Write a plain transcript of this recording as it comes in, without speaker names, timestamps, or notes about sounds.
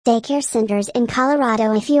Daycare centers in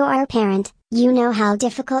Colorado. If you are a parent, you know how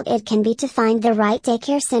difficult it can be to find the right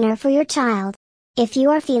daycare center for your child. If you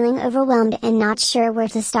are feeling overwhelmed and not sure where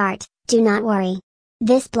to start, do not worry.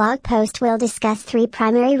 This blog post will discuss 3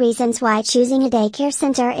 primary reasons why choosing a daycare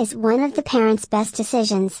center is one of the parents' best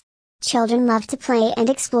decisions. Children love to play and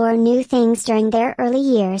explore new things during their early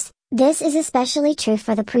years. This is especially true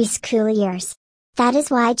for the preschool years. That is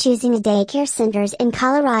why choosing a daycare centers in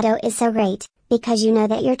Colorado is so great, because you know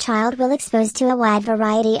that your child will expose to a wide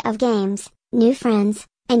variety of games, new friends,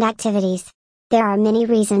 and activities. There are many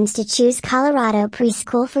reasons to choose Colorado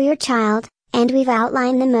preschool for your child, and we've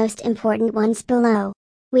outlined the most important ones below.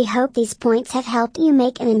 We hope these points have helped you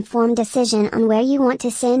make an informed decision on where you want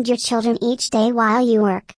to send your children each day while you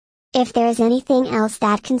work. If there is anything else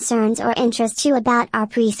that concerns or interests you about our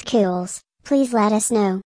preschools, please let us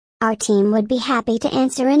know. Our team would be happy to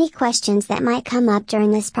answer any questions that might come up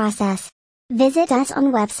during this process. Visit us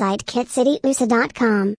on website kidcityusa.com.